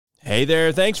Hey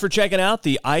there, thanks for checking out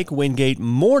the Ike Wingate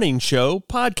Morning Show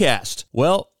podcast.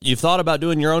 Well, you've thought about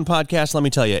doing your own podcast? Let me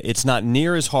tell you, it's not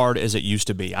near as hard as it used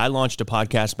to be. I launched a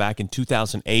podcast back in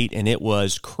 2008, and it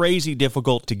was crazy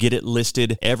difficult to get it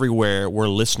listed everywhere where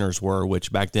listeners were,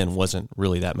 which back then wasn't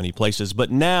really that many places. But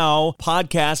now,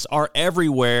 podcasts are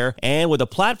everywhere, and with a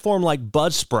platform like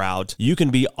Buzzsprout, you can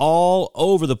be all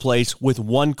over the place with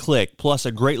one click, plus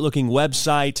a great-looking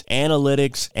website,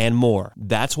 analytics, and more.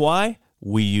 That's why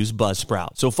we use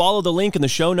Buzzsprout. So follow the link in the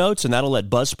show notes, and that'll let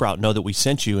Buzzsprout know that we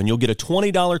sent you, and you'll get a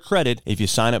 $20 credit if you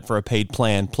sign up for a paid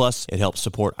plan. Plus, it helps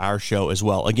support our show as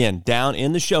well. Again, down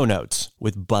in the show notes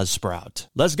with Buzzsprout.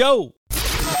 Let's go. All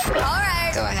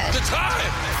right. Go ahead. The time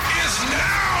is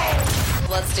now.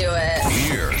 Let's do it.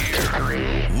 Here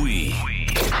we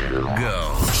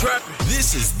go.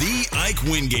 This is the Ike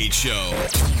Wingate Show.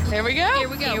 Here we go. Here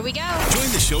we go. Join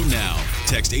the show now.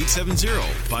 Text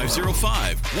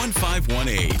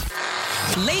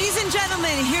 870-505-1518. Ladies and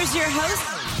gentlemen, here's your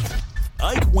host,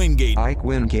 Ike Wingate. Ike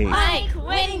Wingate. Ike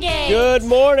Wingate. Good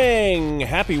morning.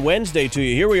 Happy Wednesday to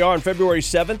you. Here we are on February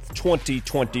 7th,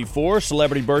 2024.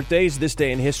 Celebrity birthdays, this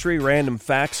day in history, random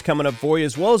facts coming up for you,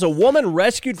 as well as a woman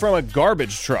rescued from a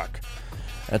garbage truck.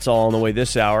 That's all on the way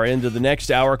this hour. Into the next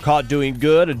hour, caught doing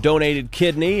good, a donated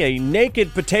kidney, a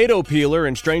naked potato peeler,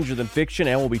 and Stranger Than Fiction,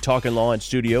 and we'll be talking law in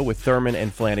studio with Thurman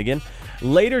and Flanagan.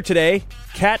 Later today,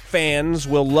 cat fans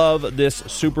will love this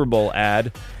Super Bowl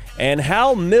ad. And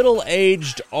how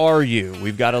middle-aged are you?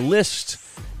 We've got a list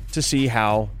to see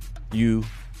how you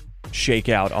shake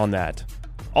out on that.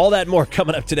 All that more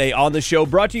coming up today on the show.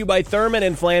 Brought to you by Thurman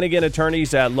and Flanagan,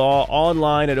 attorneys at law,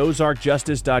 online at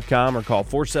ozarkjustice.com or call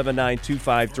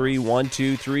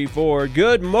 479-253-1234.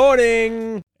 Good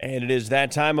morning. And it is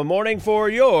that time of morning for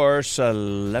your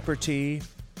celebrity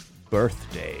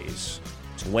birthdays.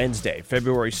 It's Wednesday,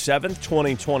 February 7th,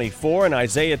 2024, and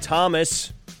Isaiah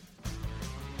Thomas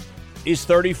is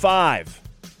 35.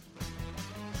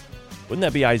 Wouldn't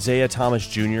that be Isaiah Thomas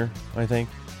Jr., I think?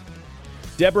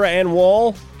 Deborah Ann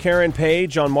Woll, Karen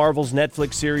Page on Marvel's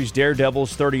Netflix series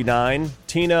Daredevil's 39.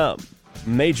 Tina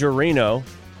Majorino,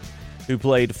 who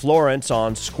played Florence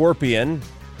on Scorpion,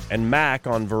 and Mac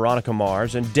on Veronica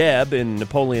Mars, and Deb in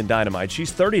Napoleon Dynamite.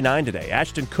 She's 39 today.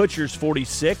 Ashton Kutcher's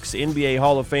 46. NBA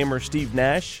Hall of Famer Steve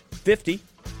Nash, 50.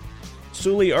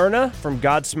 Sully Erna from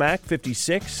Godsmack,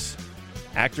 56.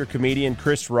 Actor-comedian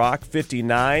Chris Rock,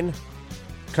 59.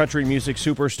 Country music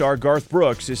superstar Garth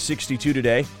Brooks is 62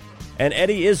 today. And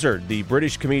Eddie Izzard, the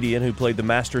British comedian who played the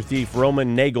master thief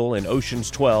Roman Nagel in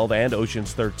Ocean's 12 and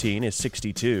Ocean's 13, is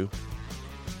 62.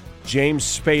 James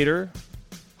Spader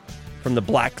from The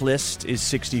Blacklist is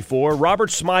 64.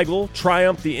 Robert Smigel,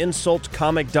 Triumph the Insult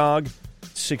comic dog,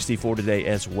 64 today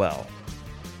as well.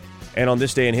 And on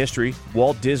this day in history,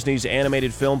 Walt Disney's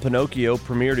animated film Pinocchio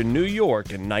premiered in New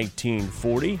York in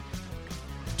 1940.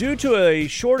 Due to a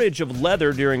shortage of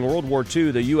leather during World War II,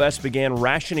 the U.S. began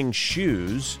rationing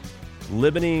shoes,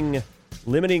 limiting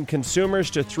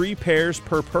consumers to 3 pairs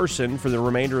per person for the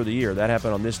remainder of the year. That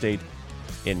happened on this date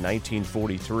in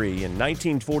 1943. In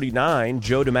 1949,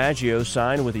 Joe DiMaggio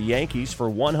signed with the Yankees for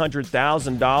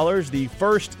 $100,000, the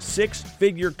first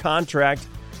six-figure contract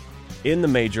in the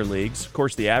major leagues. Of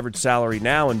course, the average salary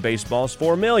now in baseball is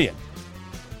 $4 million.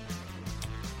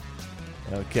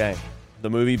 Okay. The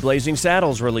movie Blazing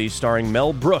Saddles released, starring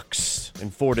Mel Brooks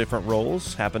in 4 different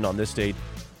roles, happened on this date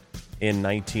in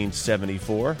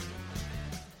 1974.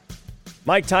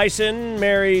 Mike Tyson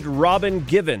married Robin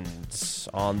Givens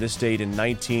on this date in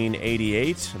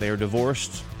 1988. They were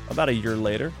divorced about a year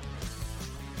later.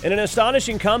 In an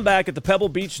astonishing comeback at the Pebble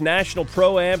Beach National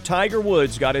Pro-Am, Tiger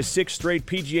Woods got his 6th straight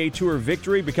PGA Tour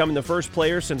victory, becoming the first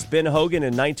player since Ben Hogan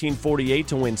in 1948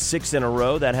 to win 6 in a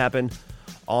row. That happened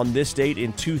on this date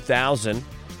in 2000.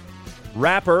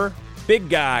 Rapper, big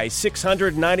guy,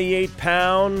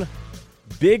 698-pound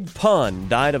Big Pun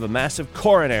died of a massive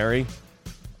coronary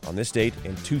on this date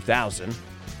in 2000.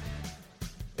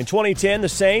 In 2010, the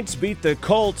Saints beat the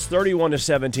Colts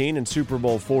 31-17 in Super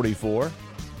Bowl 44.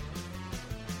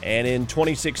 And in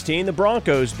 2016, the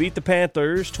Broncos beat the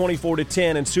Panthers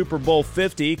 24-10 in Super Bowl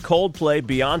 50. Coldplay,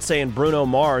 Beyonce, and Bruno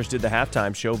Mars did the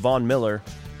halftime show. Von Miller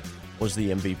was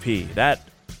the MVP. That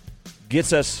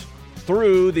gets us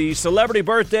through the celebrity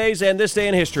birthdays and this day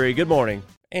in history. Good morning.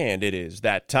 And it is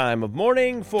that time of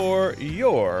morning for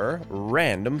your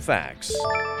random facts.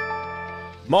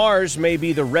 Mars may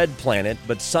be the red planet,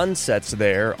 but sunsets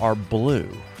there are blue.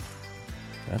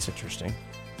 That's interesting.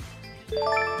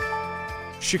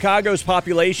 Chicago's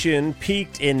population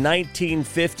peaked in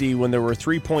 1950 when there were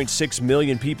 3.6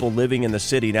 million people living in the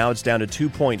city. Now it's down to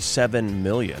 2.7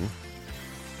 million.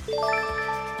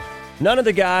 None of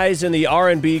the guys in the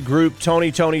R&B group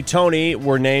Tony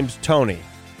were named Tony.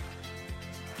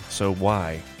 So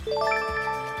why?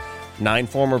 9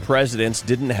 former presidents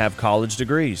didn't have college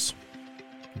degrees.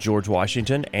 George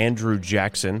Washington, Andrew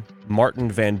Jackson,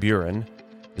 Martin Van Buren,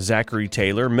 Zachary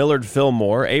Taylor, Millard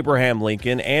Fillmore, Abraham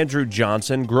Lincoln, Andrew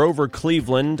Johnson, Grover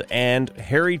Cleveland, and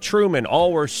Harry Truman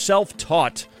all were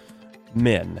self-taught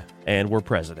men and were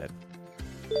president.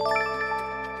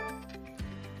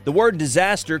 The word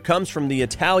disaster comes from the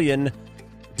Italian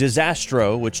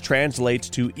disastro, which translates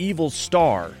to evil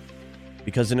star,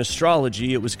 because in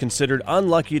astrology it was considered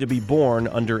unlucky to be born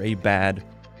under a bad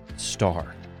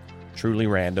star. Truly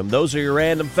random. Those are your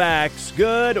random facts.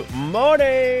 Good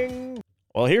morning.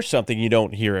 Well, here's something you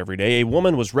don't hear every day. A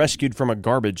woman was rescued from a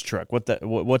garbage truck.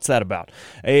 What's that about?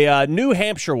 A New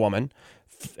Hampshire woman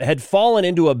had fallen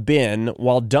into a bin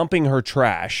while dumping her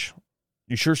trash.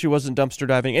 You sure she wasn't dumpster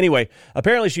diving? Anyway,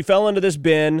 apparently she fell into this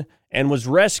bin and was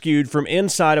rescued from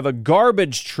inside of a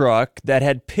garbage truck that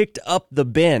had picked up the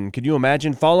bin. Could you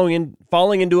imagine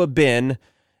falling into a bin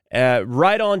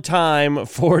right on time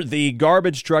for the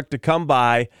garbage truck to come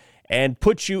by and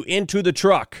put you into the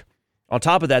truck? On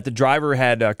top of that, the driver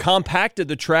had compacted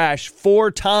the trash 4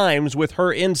 times with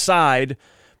her inside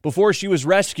before she was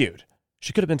rescued.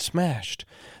 She could have been smashed.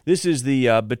 This is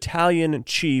the battalion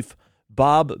chief,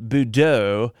 Bob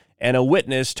Boudreau, and a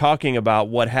witness talking about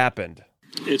what happened.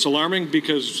 It's alarming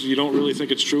because you don't really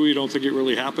think it's true. You don't think it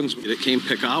really happens. It came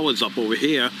pick ours up over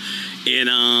here,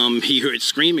 and he heard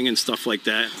screaming and stuff like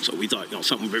that. So we thought,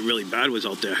 something really bad was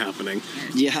out there happening.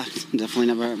 Yeah, definitely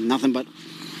never, nothing but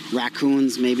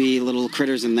raccoons, maybe little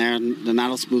critters in there.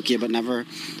 That'll spook you, but never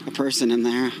a person in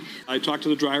there. I talked to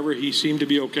the driver. He seemed to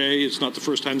be okay. It's not the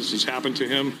first time this has happened to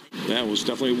him. That was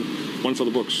definitely one for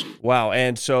the books. Wow.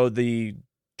 And so the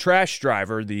trash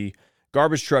driver, the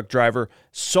garbage truck driver,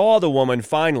 saw the woman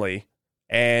finally,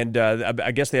 and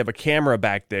I guess they have a camera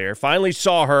back there, finally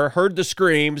saw her, heard the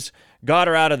screams, got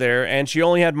her out of there, and she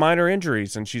only had minor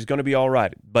injuries, and she's going to be all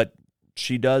right. But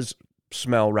she does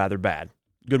smell rather bad.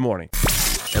 Good morning.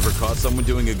 Ever caught someone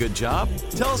doing a good job?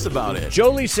 Tell us about it.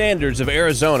 Jolie Sanders of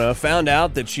Arizona found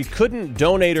out that she couldn't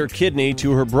donate her kidney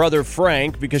to her brother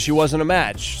Frank because she wasn't a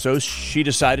match. So she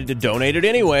decided to donate it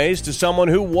anyways to someone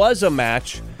who was a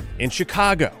match in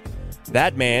Chicago.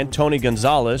 That man, Tony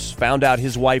Gonzalez, found out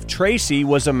his wife Tracy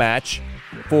was a match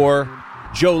for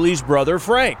Jolie's brother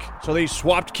Frank. So they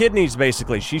swapped kidneys,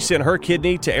 basically. She sent her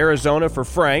kidney to Arizona for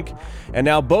Frank, and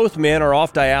now both men are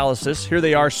off dialysis. Here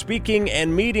they are speaking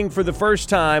and meeting for the first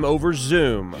time over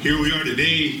Zoom. Here we are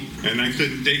today, and I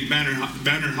couldn't thank Banner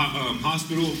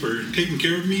Hospital for taking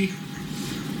care of me.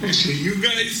 And you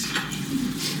guys,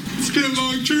 it's been a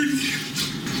long journey.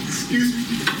 Excuse me.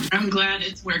 I'm glad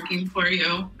it's working for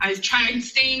you. I tried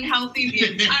staying healthy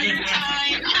the entire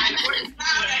time. I worked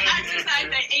out, I exercised,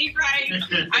 I ate right.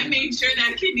 I made sure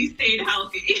that kidney stayed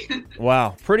healthy.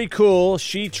 Wow, pretty cool.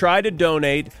 She tried to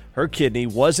donate her kidney,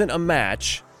 wasn't a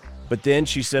match, but then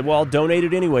she said, well, I'll donate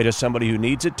it anyway to somebody who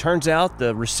needs it. Turns out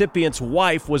the recipient's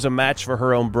wife was a match for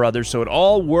her own brother, so it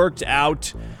all worked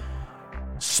out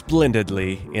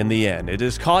splendidly in the end. It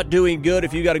is caught doing good.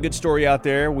 If you got a good story out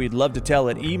there, we'd love to tell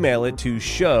it. Email it to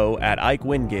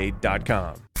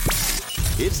show@ikewingate.com.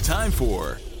 It's time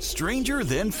for Stranger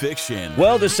Than Fiction.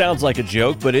 Well, this sounds like a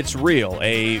joke, but it's real.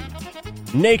 A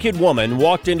naked woman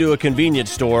walked into a convenience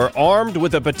store armed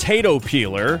with a potato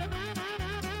peeler.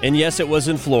 And yes, it was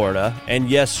in Florida.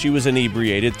 And yes, she was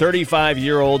inebriated.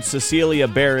 35-year-old Cecilia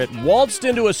Barrett waltzed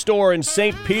into a store in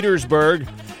St. Petersburg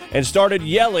and started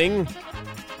yelling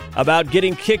about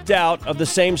getting kicked out of the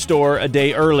same store a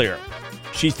day earlier.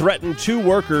 She threatened 2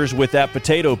 workers with that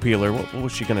potato peeler. What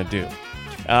was she going to do?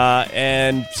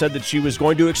 And said that she was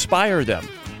going to expire them.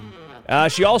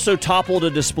 She also toppled a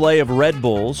display of Red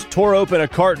Bulls, tore open a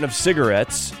carton of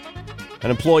cigarettes.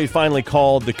 An employee finally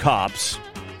called the cops,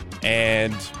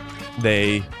 and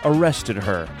they arrested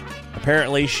her.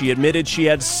 Apparently, she admitted she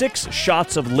had 6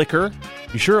 shots of liquor.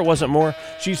 You sure it wasn't more?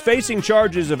 She's facing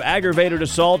charges of aggravated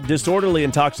assault, disorderly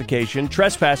intoxication,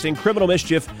 trespassing, criminal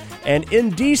mischief, and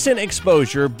indecent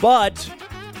exposure, but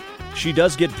she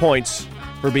does get points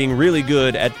for being really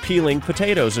good at peeling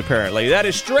potatoes, apparently. That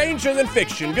is Stranger Than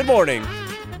Fiction. Good morning.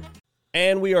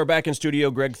 And we are back in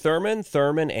studio. Greg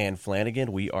Thurman and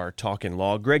Flanagan. We are talking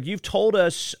law. Greg, you've told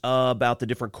us about the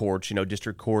different courts,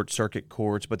 district court, circuit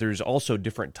courts, but there's also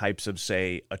different types of,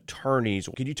 say, attorneys.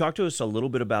 Could you talk to us a little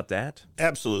bit about that?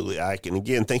 Absolutely, Ike. And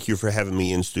again, thank you for having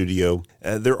me in studio.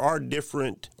 There are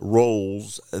different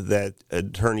roles that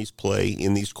attorneys play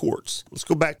in these courts. Let's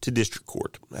go back to district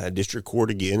court. District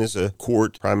court, again, is a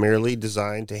court primarily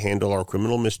designed to handle our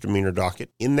criminal misdemeanor docket.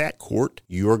 In that court,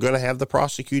 you are going to have the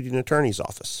prosecuting attorney's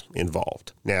office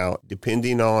involved. Now,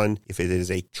 depending on if it is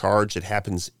a charge that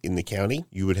happens in the county,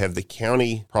 you would have the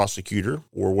county prosecutor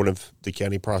or one of the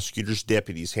county prosecutor's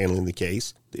deputies handling the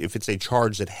case. If it's a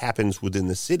charge that happens within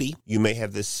the city, you may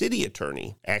have the city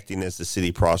attorney acting as the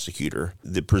city prosecutor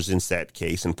that presents that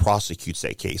case and prosecutes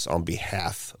that case on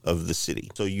behalf of the city.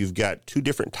 So you've got two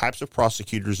different types of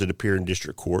prosecutors that appear in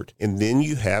district court. And then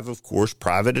you have, of course,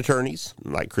 private attorneys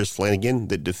like Chris Flanagan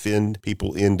that defend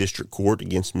people in district court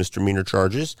against misdemeanor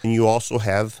charges. And you also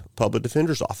have public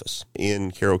defender's office.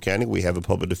 In Carroll County, we have a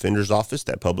public defender's office.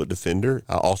 That public defender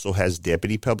also has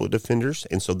deputy public defenders.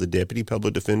 And so the deputy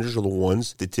public defenders are the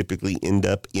ones that typically end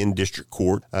up in district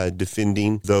court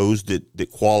defending those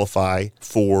that qualify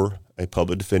for a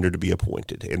public defender to be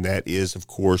appointed. And that is, of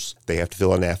course, they have to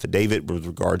fill an affidavit with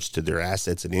regards to their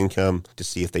assets and income to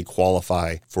see if they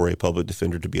qualify for a public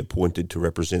defender to be appointed to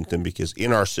represent them, because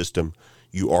in our system,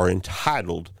 you are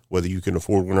entitled, whether you can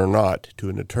afford one or not, to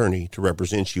an attorney to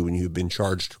represent you when you've been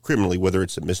charged criminally, whether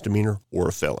it's a misdemeanor or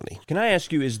a felony. Can I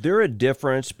ask you, is there a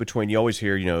difference between, you always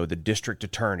hear, the district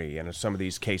attorney in some of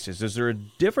these cases. Is there a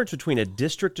difference between a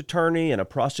district attorney and a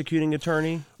prosecuting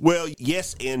attorney? Well,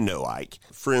 yes and no, Ike.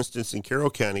 For instance, in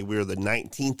Carroll County, we are the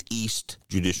 19th East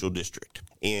Judicial District,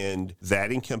 and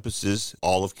that encompasses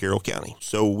all of Carroll County.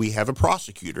 So we have a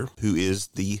prosecutor who is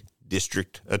the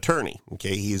district attorney.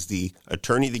 Okay, he is the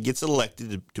attorney that gets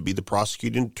elected to be the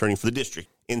prosecuting attorney for the district.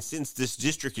 And since this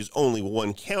district is only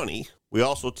one county, we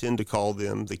also tend to call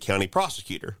them the county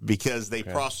prosecutor because they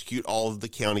prosecute all of the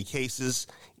county cases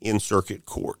in circuit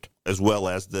court, as well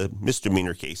as the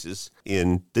misdemeanor cases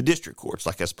in the district courts,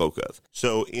 like I spoke of.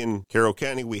 So in Carroll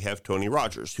County, we have Tony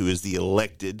Rogers, who is the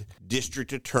elected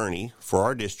district attorney for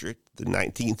our district, the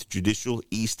 19th Judicial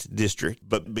East District.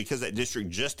 But because that district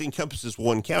just encompasses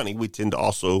one county, we tend to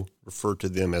also refer to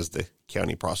them as the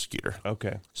county prosecutor.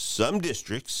 Okay. Some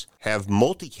districts have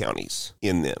multi-counties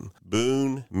in them.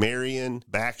 Boone, Marion,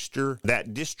 Baxter.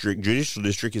 That district, judicial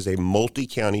district, is a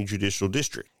multi-county judicial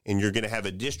district. And you're going to have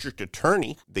a district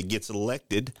attorney that gets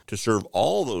elected to serve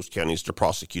all those counties to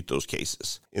prosecute those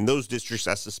cases. In those districts,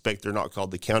 I suspect they're not called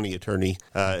the county attorney,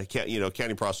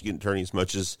 county prosecuting attorney as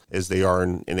much as they are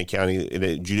in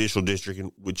a judicial district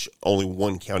in which only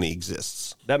one county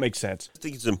exists. That makes sense. I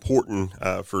think it's important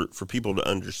for people to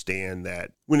understand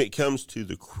that when it comes to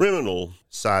the criminal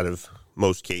side of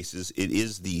most cases, it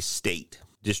is the state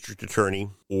district attorney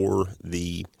or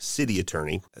the city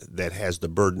attorney that has the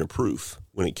burden of proof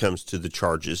when it comes to the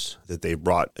charges that they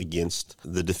brought against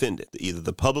the defendant. Either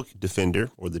the public defender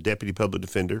or the deputy public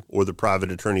defender or the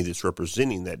private attorney that's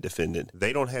representing that defendant,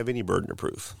 they don't have any burden of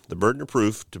proof. The burden of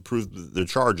proof to prove the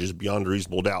charges beyond a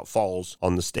reasonable doubt falls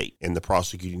on the state and the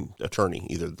prosecuting attorney,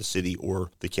 either the city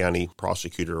or the county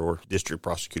prosecutor or district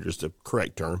prosecutor is the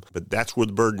correct term. But that's where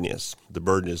the burden is. The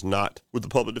burden is not with the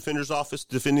public defender's office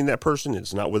defending that person.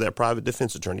 It's not with that private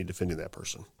defense attorney defending that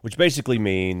person. Which basically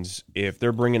means if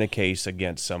they're bringing a case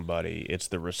against somebody, it's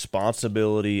the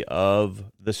responsibility of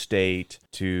the state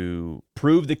to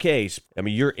prove the case. I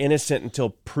mean, you're innocent until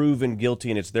proven guilty,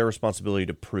 and it's their responsibility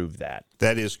to prove that.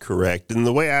 That is correct. And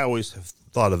the way I always have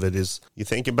thought of it is you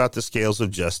think about the scales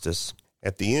of justice.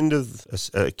 At the end of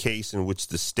a case in which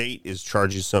the state is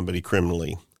charging somebody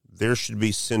criminally, there should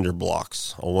be cinder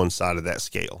blocks on one side of that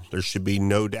scale. There should be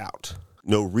no doubt,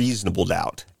 no reasonable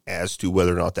doubt as to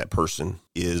whether or not that person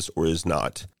is or is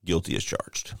not guilty as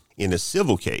charged. In a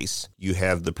civil case, you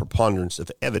have the preponderance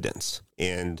of evidence.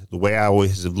 And the way I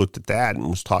always have looked at that and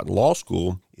was taught in law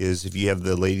school is if you have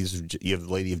the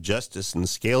lady of justice and the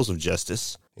scales of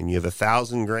justice, and you have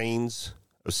 1,000 grains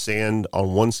of sand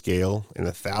on one scale and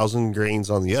 1,000 grains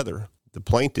on the other, the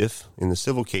plaintiff in the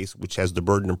civil case, which has the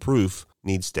burden of proof,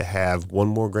 needs to have one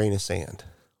more grain of sand.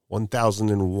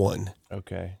 1,001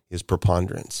 is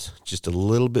preponderance, just a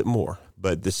little bit more.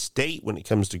 But the state, when it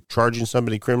comes to charging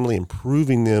somebody criminally and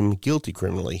proving them guilty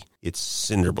criminally, it's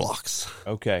cinder blocks.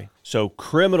 Okay. So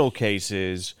criminal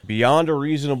cases, beyond a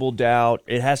reasonable doubt,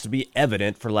 it has to be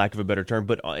evident, for lack of a better term.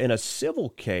 But in a civil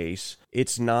case,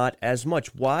 it's not as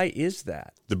much. Why is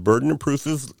that? The burden of proof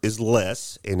is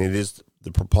less, and it is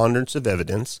the preponderance of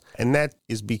evidence, and that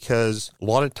is because a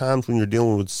lot of times when you're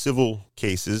dealing with civil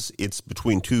cases, it's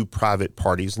between two private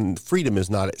parties, and freedom is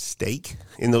not at stake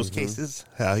in those cases.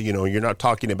 You're not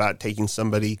talking about taking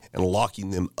somebody and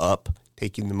locking them up,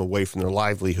 taking them away from their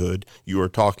livelihood. You are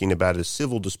talking about a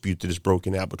civil dispute that is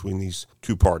broken out between these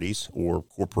two parties or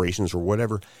corporations or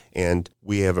whatever, and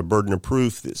we have a burden of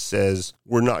proof that says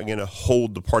we're not going to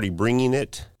hold the party bringing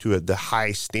it to the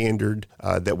high standard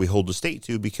that we hold the state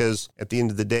to, because at the end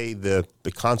of the day, the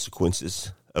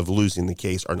consequences of losing the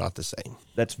case are not the same.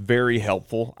 That's very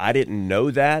helpful. I didn't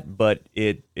know that, but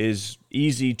it is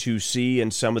easy to see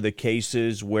in some of the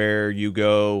cases where you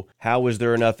go, how is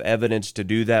there enough evidence to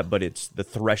do that? But the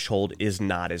threshold is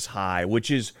not as high, which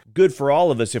is good for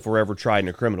all of us if we're ever tried in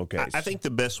a criminal case. I think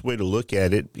the best way to look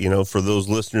at it, for those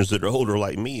listeners that are older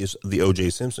like me, is the O.J.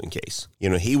 Simpson case.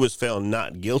 He was found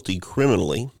not guilty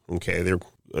criminally. Okay,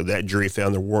 that jury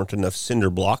found there weren't enough cinder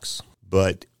blocks,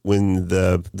 but when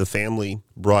the family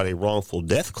brought a wrongful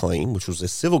death claim, which was a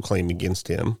civil claim against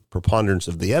him, preponderance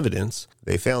of the evidence,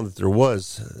 they found that there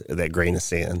was that grain of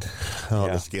sand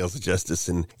on the scales of justice,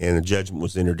 and a judgment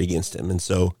was entered against him. And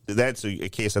so that's a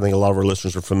case I think a lot of our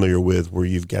listeners are familiar with, where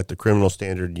you've got the criminal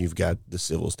standard and you've got the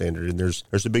civil standard, and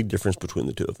there's a big difference between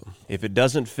the two of them. If it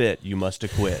doesn't fit, you must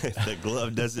acquit. If the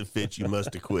glove doesn't fit, you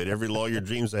must acquit. Every lawyer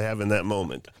dreams of having that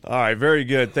moment. All right, very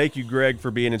good. Thank you, Greg,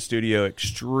 for being in studio.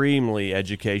 Extremely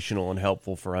educational and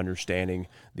helpful for understanding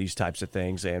these types of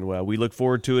things. And we look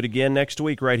forward to it again next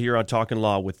week right here on Talking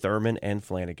Law with Thurman and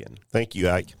Flanagan. Thank you,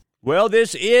 Ike. Well,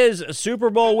 this is Super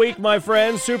Bowl week, my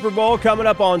friends. Super Bowl coming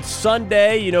up on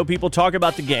Sunday. People talk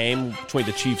about the game between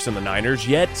the Chiefs and the Niners,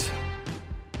 yet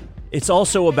it's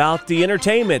also about the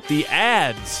entertainment, the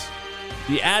ads,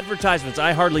 the advertisements.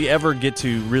 I hardly ever get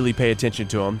to really pay attention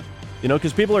to them,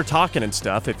 because people are talking and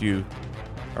stuff if you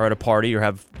are at a party or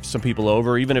have some people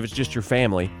over, even if it's just your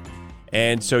family.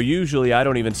 And so usually I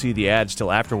don't even see the ads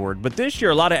till afterward. But this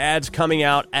year, a lot of ads coming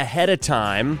out ahead of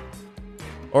time,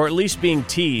 or at least being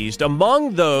teased.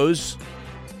 Among those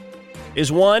is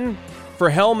one for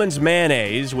Hellmann's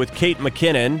Mayonnaise with Kate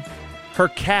McKinnon. Her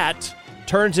cat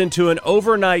turns into an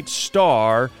overnight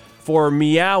star for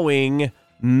Meowing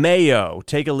Mayo.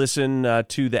 Take a listen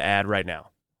to the ad right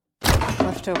now.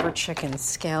 Leftover chicken,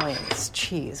 scallions,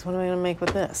 cheese. What am I going to make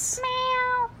with this?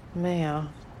 Mayo.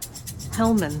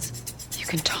 Hellmann's. You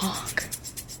can talk.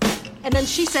 And then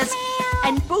she says,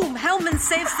 and boom, Hellman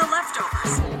saves the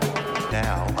leftovers.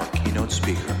 Now, our keynote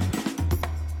speaker.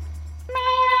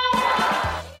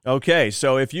 Okay,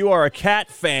 so if you are a cat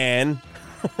fan,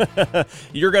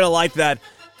 you're going to like that.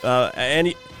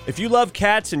 And if you love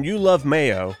cats and you love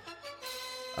mayo,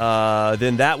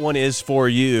 then that one is for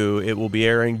you. It will be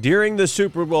airing during the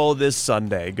Super Bowl this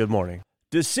Sunday. Good morning.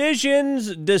 Decisions.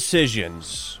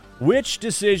 Which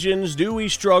decisions do we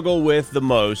struggle with the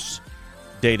most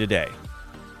day to day?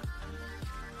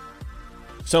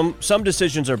 Some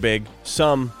decisions are big.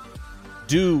 Some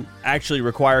do actually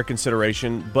require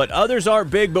consideration, but others aren't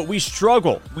big, but we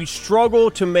struggle. We struggle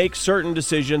to make certain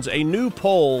decisions. A new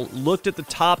poll looked at the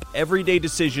top everyday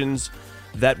decisions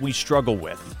that we struggle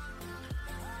with.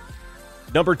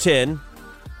 Number 10,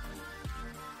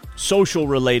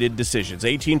 social-related decisions.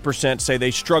 18% say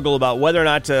they struggle about whether or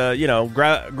not to,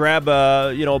 grab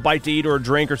a bite to eat or a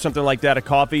drink or something like that, a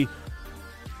coffee,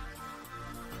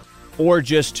 or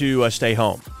just to stay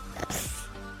home.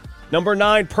 Number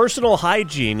 9, personal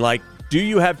hygiene. Like, do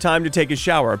you have time to take a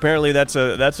shower? Apparently, that's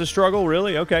a struggle.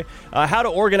 Really? Okay. How to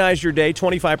organize your day.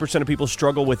 25% of people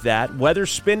struggle with that. Whether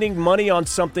spending money on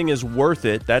something is worth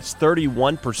it. That's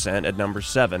 31% at number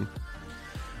 7.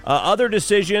 Other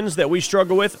decisions that we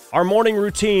struggle with, our morning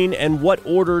routine and what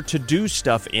order to do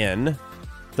stuff in.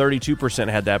 32%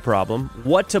 had that problem.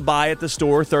 What to buy at the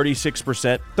store,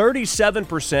 36%.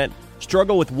 37%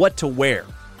 struggle with what to wear.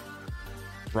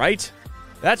 Right?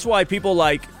 That's why people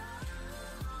like,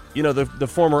 the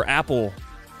former Apple,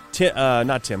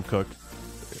 not Tim Cook.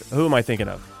 Who am I thinking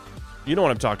of? You know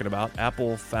what I'm talking about.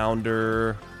 Apple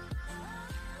founder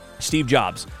Steve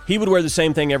Jobs. He would wear the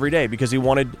same thing every day because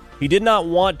he did not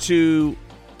want to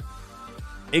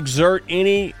exert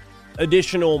any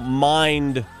additional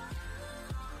mind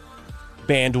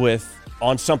bandwidth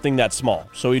on something that small.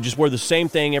 So he just wore the same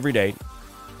thing every day.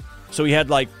 So he had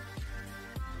the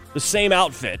same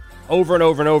outfit over and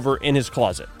over and over in his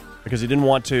closet because he didn't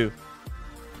want to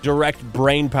direct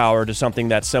brain power to something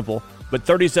that simple. But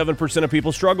 37% of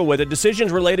people struggle with it.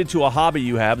 Decisions related to a hobby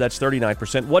you have, that's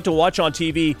 39%. What to watch on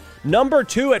TV, number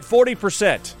 2 at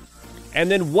 40%. And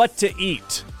then what to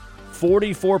eat.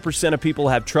 44% of people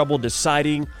have trouble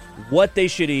deciding what they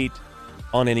should eat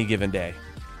on any given day.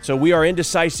 So we are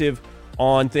indecisive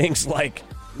on things like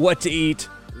what to eat,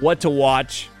 what to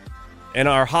watch, and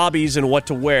our hobbies and what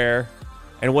to wear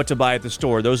and what to buy at the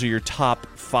store. Those are your top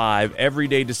 5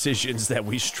 everyday decisions that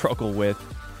we struggle with.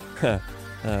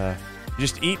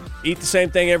 Just eat the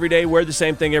same thing every day, wear the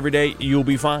same thing every day. You'll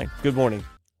be fine. Good morning.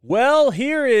 Well,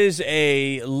 here is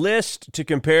a list to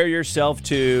compare yourself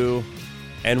to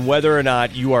and whether or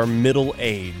not you are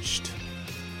middle-aged.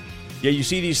 Yeah, you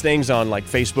see these things on like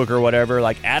Facebook or whatever,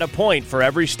 like add a point for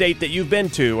every state that you've been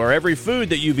to or every food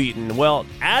that you've eaten. Well,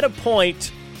 add a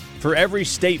point for every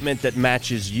statement that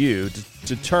matches you to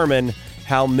determine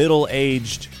how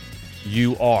middle-aged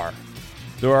you are.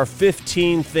 There are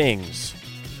 15 things.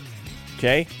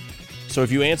 Okay? So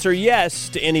if you answer yes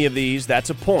to any of these,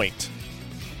 that's a point.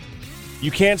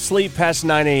 You can't sleep past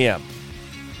 9 a.m.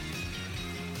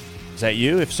 Is that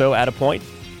you? If so, add a point.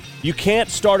 You can't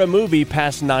start a movie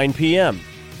past 9 p.m.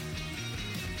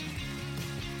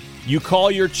 You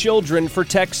call your children for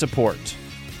tech support.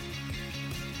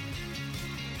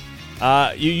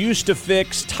 You used to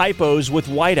fix typos with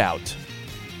whiteout.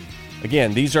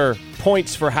 Again, these are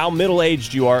points for how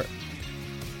middle-aged you are.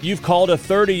 You've called a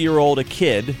 30-year-old a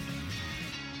kid.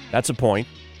 That's a point.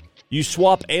 You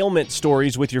swap ailment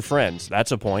stories with your friends.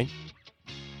 That's a point.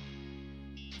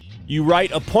 You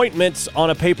write appointments on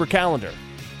a paper calendar.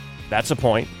 That's a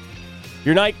point.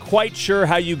 You're not quite sure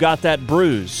how you got that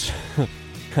bruise.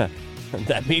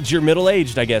 That means you're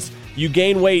middle-aged, I guess. You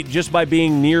gain weight just by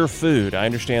being near food. I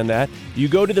understand that. You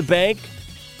go to the bank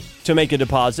to make a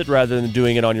deposit rather than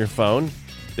doing it on your phone.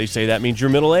 They say that means you're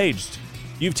middle-aged.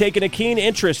 You've taken a keen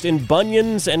interest in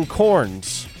bunions and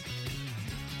corns.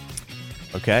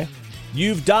 Okay.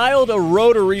 You've dialed a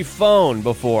rotary phone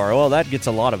before. Well, that gets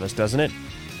a lot of us, doesn't it?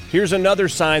 Here's another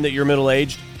sign that you're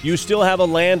middle-aged. You still have a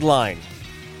landline.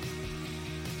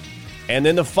 And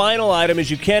then the final item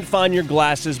is you can't find your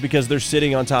glasses because they're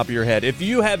sitting on top of your head. If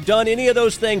you have done any of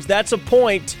those things, that's a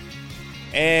point.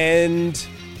 And,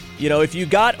 if you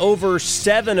got over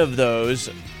 7 of those,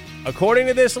 according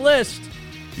to this list,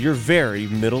 you're very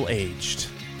middle-aged.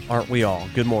 Aren't we all?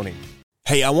 Good morning.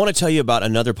 Hey, I want to tell you about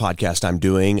another podcast I'm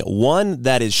doing, one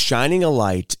that is shining a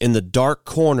light in the dark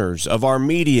corners of our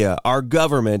media, our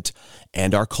government,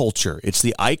 and our culture. It's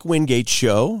the Ike Wingate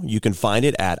Show. You can find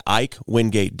it at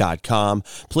IkeWingate.com.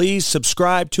 Please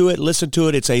subscribe to it, listen to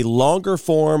it. It's a longer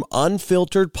form,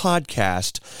 unfiltered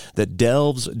podcast that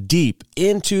delves deep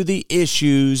into the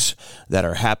issues that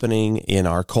are happening in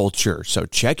our culture. So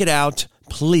check it out,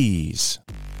 please.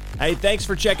 Hey, thanks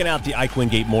for checking out the Ike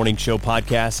Wingate Morning Show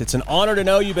podcast. It's an honor to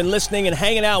know you've been listening and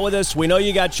hanging out with us. We know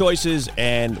you got choices,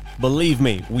 and believe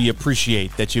me, we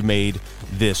appreciate that you made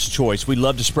this choice. We'd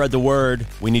love to spread the word.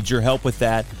 We need your help with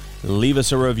that. Leave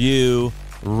us a review,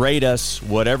 rate us,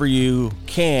 whatever you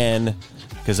can,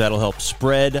 because that'll help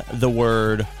spread the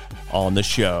word on the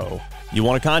show. You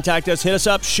want to contact us, hit us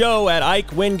up,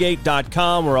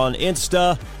 show@IkeWingate.com. We're on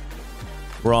Insta.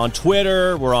 We're on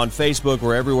Twitter, we're on Facebook,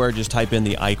 we're everywhere. Just type in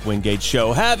the Ike Wingate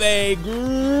Show. Have a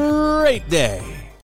great day.